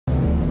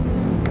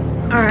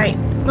Alright,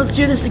 let's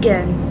do this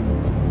again.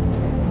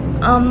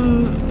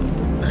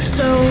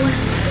 So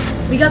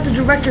we got the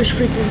director's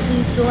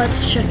frequency, so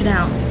let's check it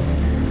out.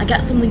 I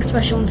got something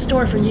special in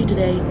store for you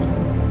today.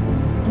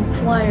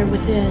 Inquire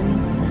within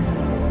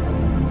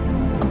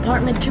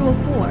apartment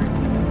 204.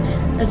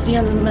 That's the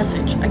end of the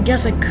message. I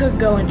guess I could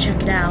go and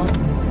check it out.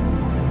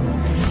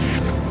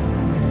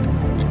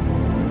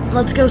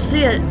 Let's go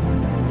see it.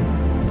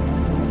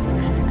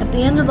 At the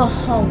end of the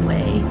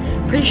hallway.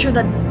 Pretty sure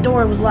that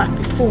door was locked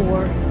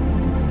before.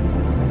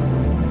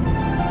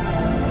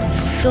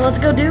 So let's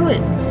go do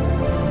it.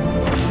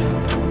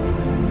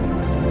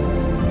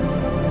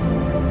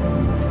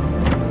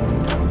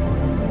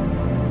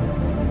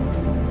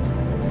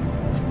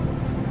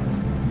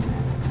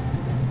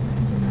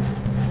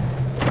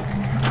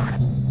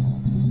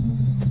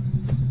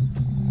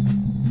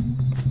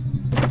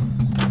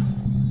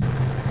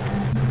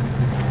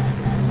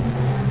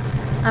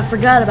 I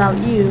forgot about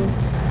you.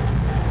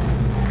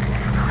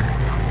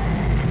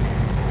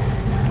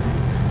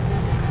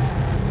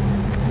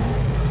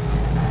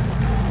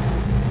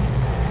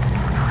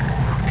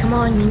 Come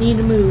on, you need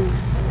to move.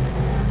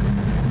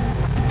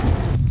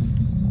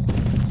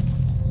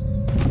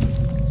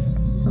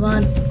 Come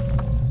on.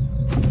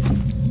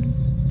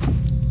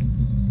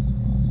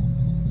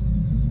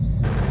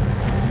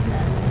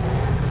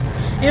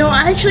 You know,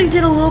 I actually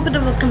did a little bit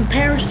of a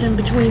comparison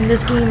between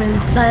this game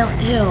and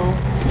Silent Hill.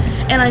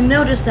 And I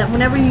noticed that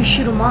whenever you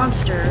shoot a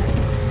monster,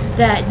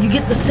 that you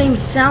get the same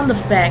sound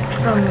effect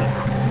from,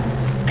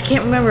 I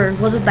can't remember,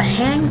 was it the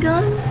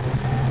handgun?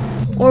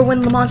 Or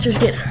when the monsters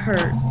get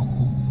hurt?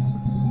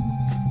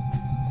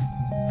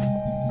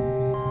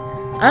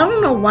 I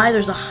don't know why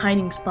there's a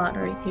hiding spot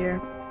right here.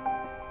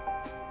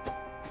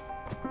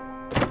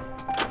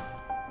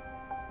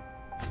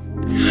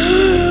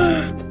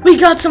 We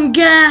got some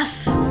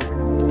gas!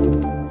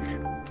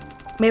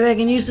 Maybe I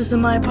can use this in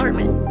my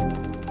apartment.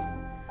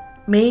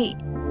 May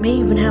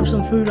even have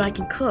some food I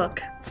can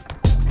cook.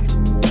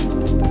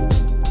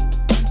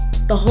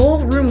 The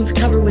whole room's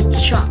covered with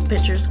chalk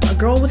pictures. A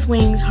girl with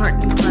wings,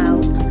 heart and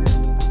clouds.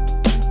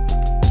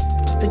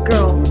 It's a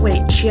girl.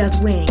 Wait, she has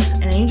wings.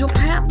 An angel,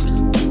 perhaps?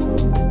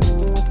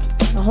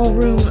 The whole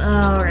room.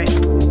 Alright.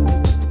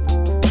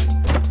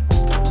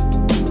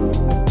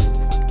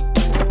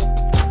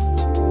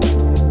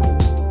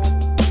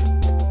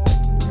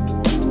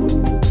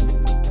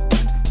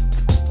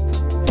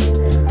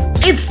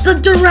 It's the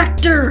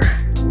director!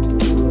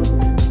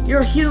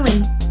 You're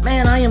human.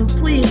 Man, I am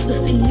pleased to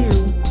see you.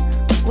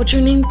 What's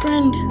your name,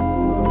 friend?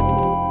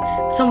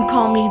 Some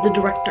call me the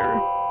director.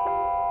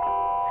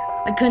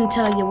 I couldn't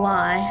tell you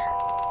why.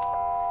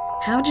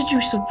 How did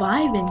you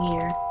survive in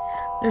here?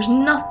 There's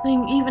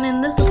nothing even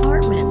in this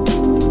apartment.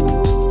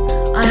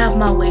 I have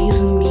my ways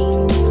and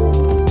means.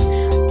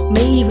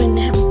 May even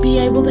be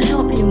able to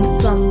help you in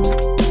some.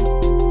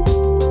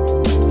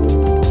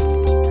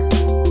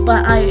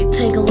 But I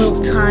take a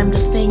little time to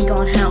think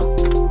on how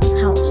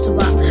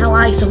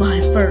I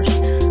survive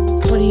first.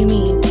 What do you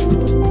mean?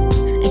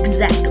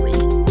 Exactly.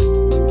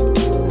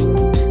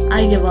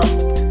 I give up.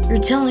 You're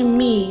telling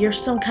me you're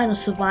some kind of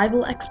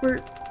survival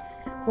expert?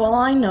 For all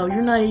I know,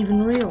 you're not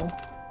even real.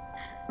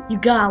 You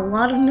got a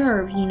lot of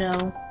nerve, you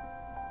know.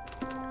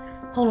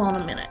 Hold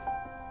on a minute.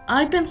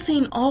 I've been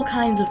seeing all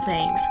kinds of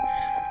things.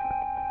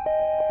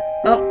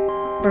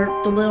 Oh,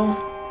 Bert the Little.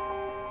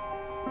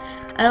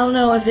 I don't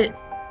know if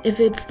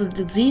it's the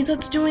disease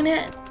that's doing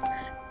it.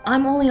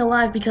 I'm only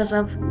alive because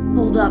I've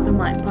holed up in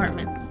my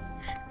apartment.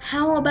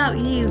 How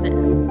about you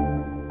then?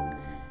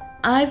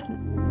 I've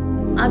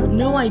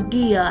no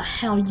idea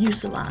how you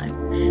survive.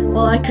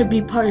 Well, I could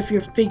be part of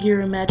your figure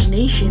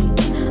imagination.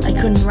 I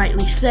couldn't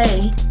rightly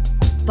say,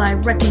 but I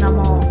reckon I'm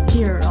all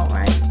here,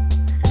 alright.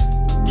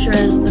 Sure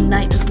as the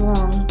night is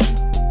long.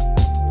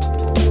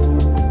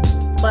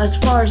 But as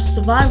far as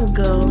survival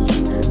goes,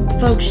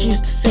 folks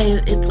used to say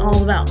that it's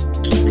all about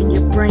keeping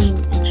your brain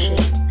in shape.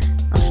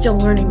 I'm still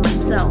learning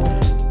myself.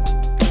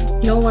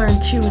 You'll learn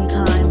too in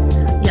time.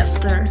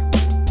 Yes, sir.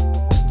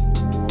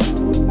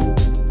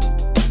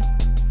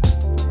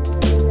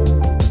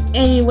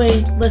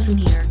 Anyway, listen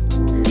here.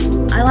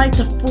 I like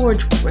to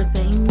forge for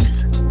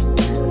things.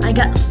 I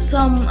got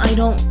some I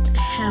don't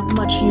have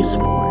much use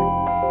for.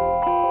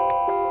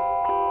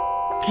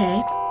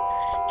 Okay.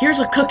 Here's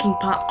a cooking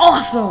pot.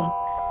 Awesome!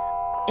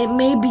 It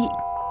maybe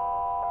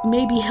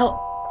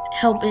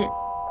help it.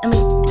 I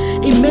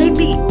mean, it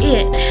maybe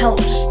it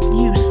helps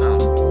you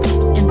some.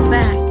 In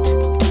fact,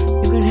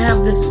 you can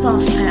have this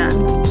saucepan,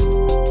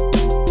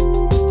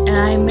 and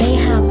I may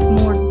have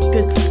more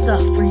good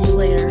stuff for you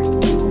later.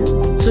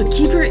 So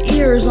keep your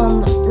ears on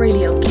the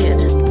radio, kid.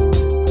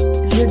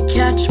 If you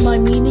catch my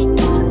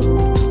meanings,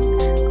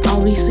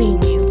 I'll be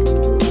seeing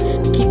you.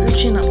 Keep your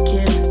chin up,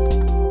 kid.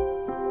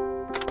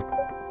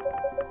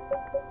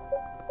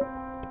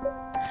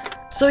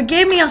 So it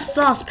gave me a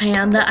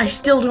saucepan that I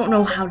still don't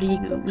know how to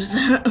use.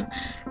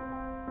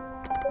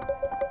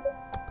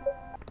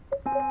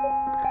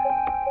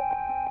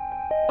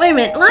 Wait a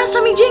minute, last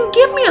time he didn't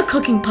give me a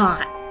cooking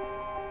pot.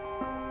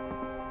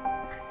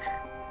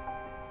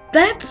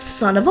 That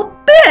son of a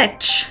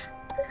bitch!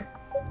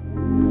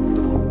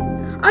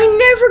 I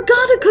never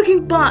got a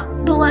cooking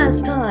pot the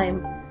last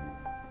time.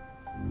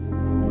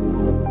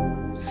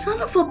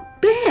 Son of a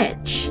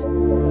bitch.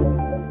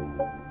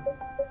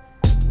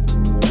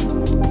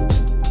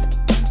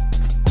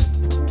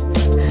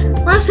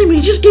 Last time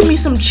he just gave me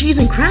some cheese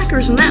and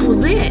crackers and that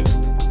was it.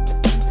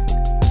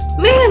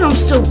 Man, I'm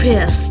so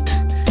pissed.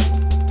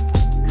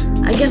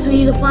 I guess I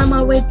need to find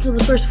my way to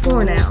the first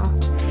floor now.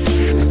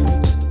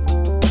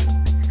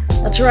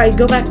 That's right,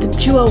 go back to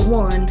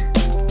 201.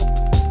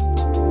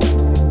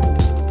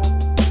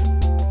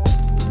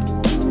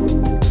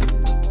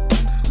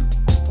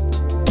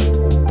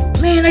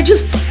 Man, I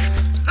just...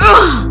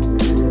 Ugh!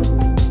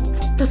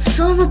 That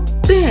son of a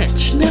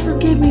bitch never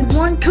gave me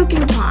one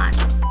cooking pot.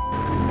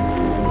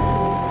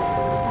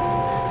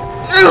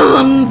 Ugh,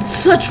 I'm in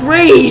such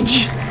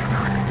rage.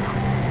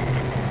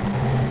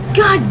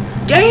 God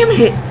damn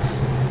it!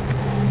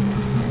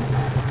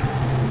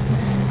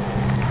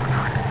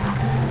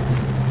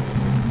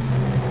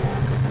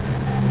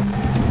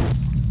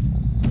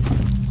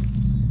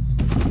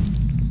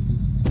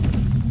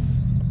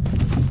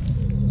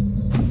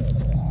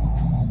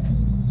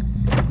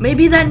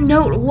 Maybe that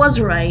note was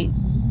right.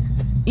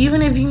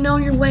 Even if you know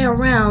your way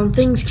around,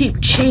 things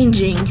keep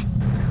changing.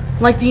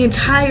 Like the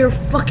entire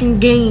fucking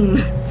game.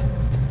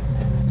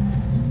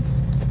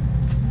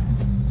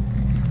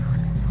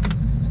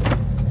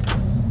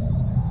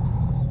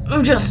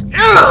 I'm just...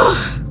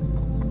 Ugh!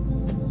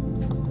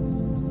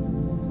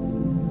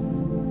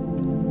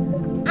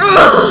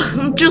 Ugh!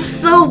 I'm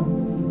just so...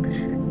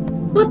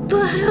 What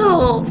the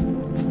hell?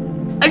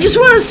 I just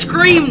want to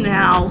scream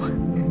now.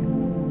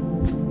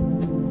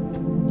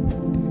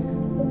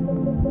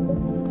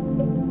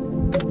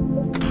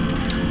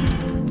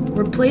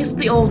 Replace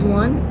the old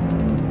one.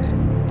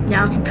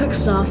 Now I can cook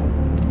stuff.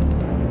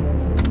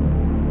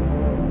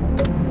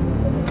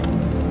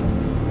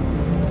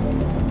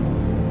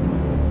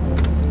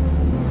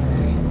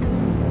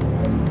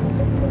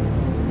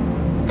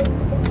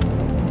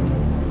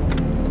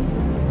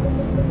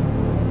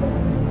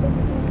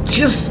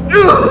 Just...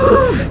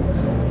 Ugh!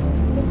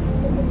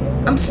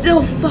 I'm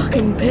still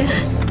fucking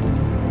pissed.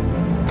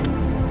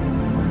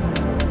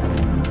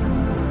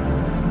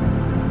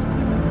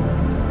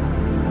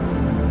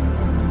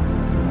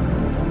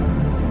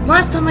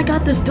 Last time I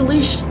got this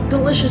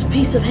delicious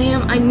piece of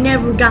ham, I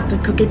never got to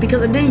cook it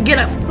because I didn't get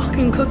a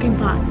fucking cooking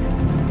pot.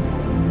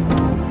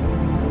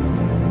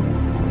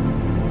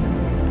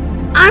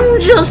 I'm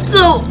just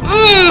so...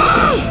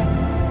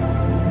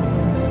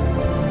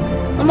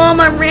 I'm on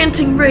my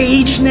ranting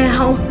rage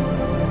now.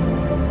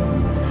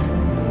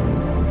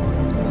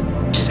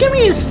 Just give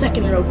me a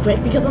second real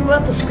quick because I'm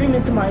about to scream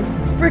into my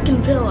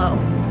freaking pillow.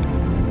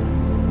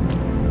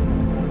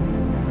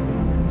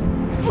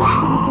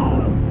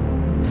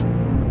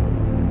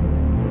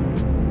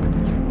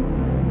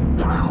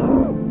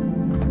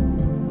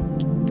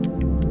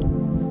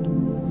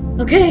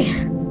 Okay,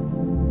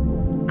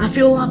 I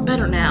feel a lot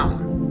better now.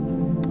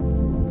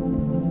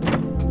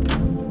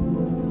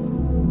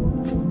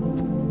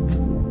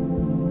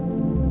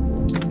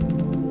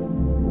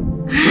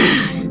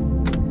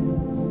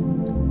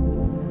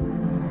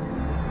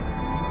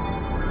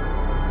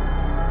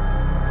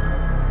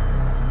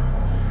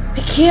 I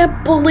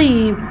can't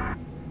believe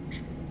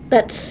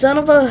that son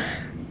of a...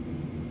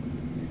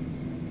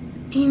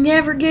 He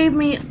never gave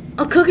me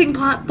a cooking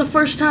pot the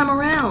first time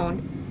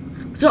around.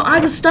 So I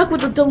was stuck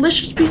with a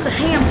delicious piece of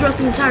ham throughout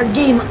the entire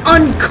game,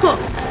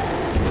 uncooked.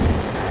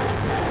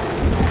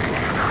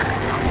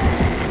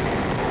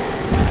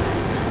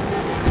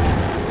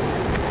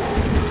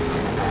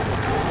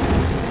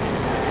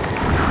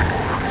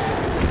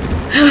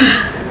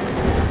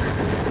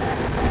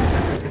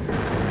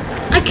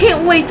 I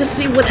can't wait to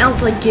see what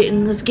else I get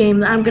in this game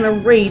that I'm gonna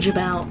rage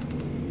about.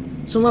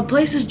 So my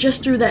place is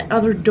just through that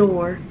other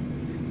door.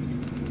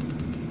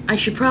 I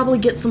should probably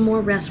get some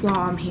more rest while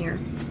I'm here.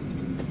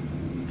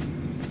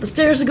 The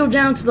stairs will go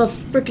down to the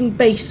freaking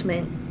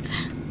basement.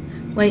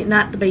 Wait,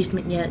 not the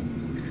basement yet.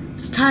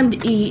 It's time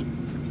to eat.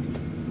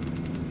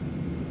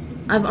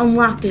 I've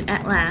unlocked it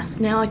at last.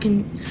 Now I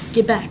can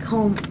get back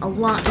home a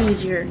lot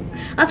easier.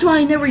 That's why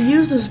I never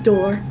use this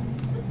door.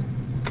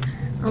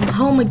 I'm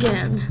home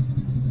again.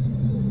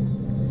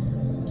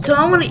 So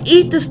I want to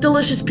eat this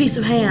delicious piece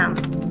of ham.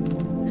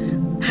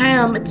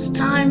 Ham, it's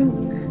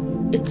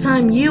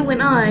time you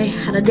and I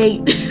had a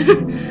date.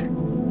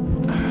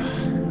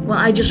 Well,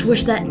 I just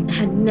wish that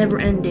had never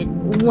ended.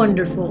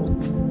 Wonderful.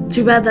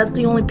 Too bad that's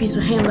the only piece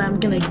of ham that I'm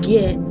gonna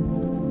get.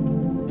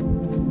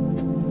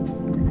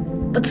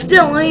 But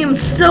still, I'm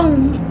still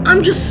in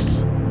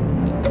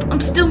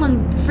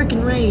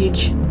freaking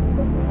rage.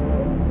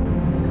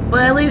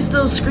 But at least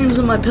those screams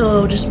on my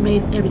pillow just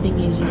made everything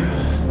easier.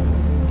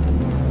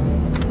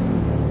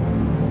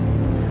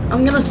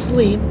 I'm gonna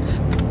sleep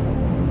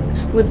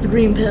with the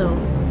green pill.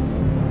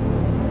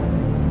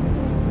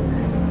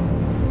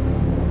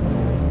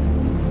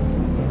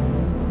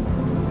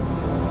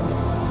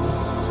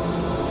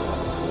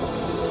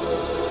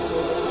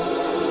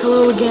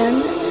 Hello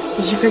again.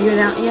 Did you figure it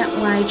out yet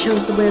why I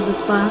chose to wear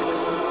this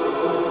box?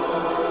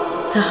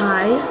 To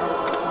hide?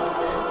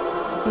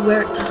 You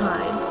wear it to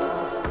hide.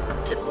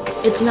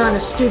 It's not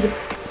as stupid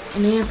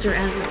an answer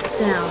as it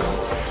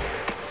sounds.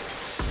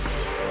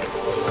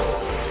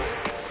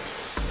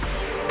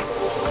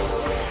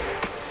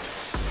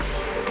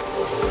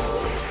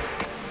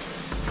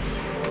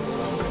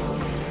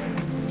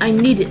 I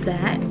needed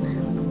that.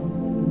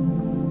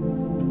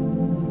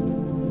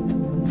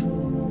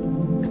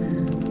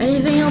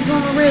 Anything else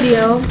on the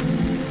radio?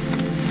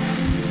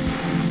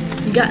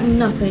 You got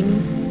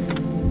nothing.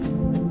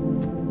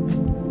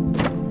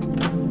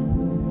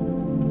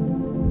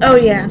 Oh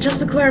yeah, just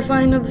to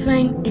clarify another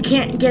thing, you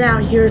can't get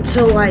out here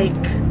till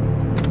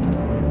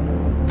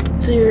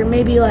till you're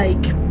maybe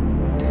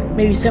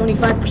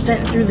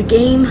 75% through the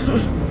game.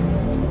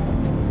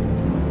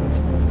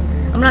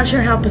 I'm not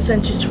sure how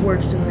percentage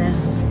works in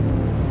this.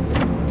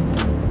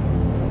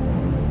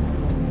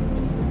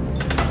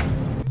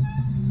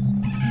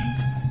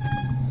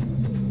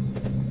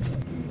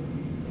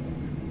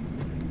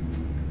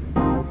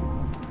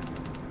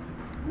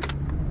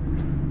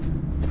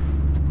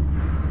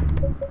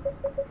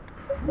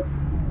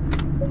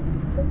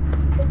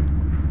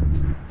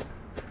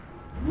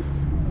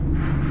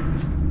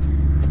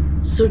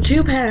 So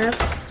 2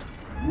 paths.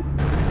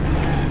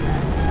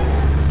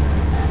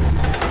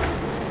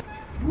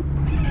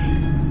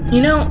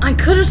 You know, I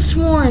could have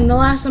sworn the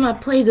last time I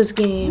played this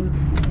game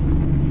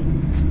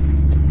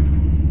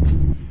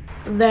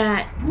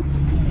that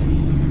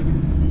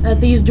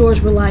these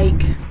doors were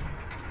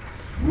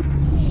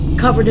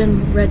covered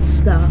in red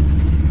stuff.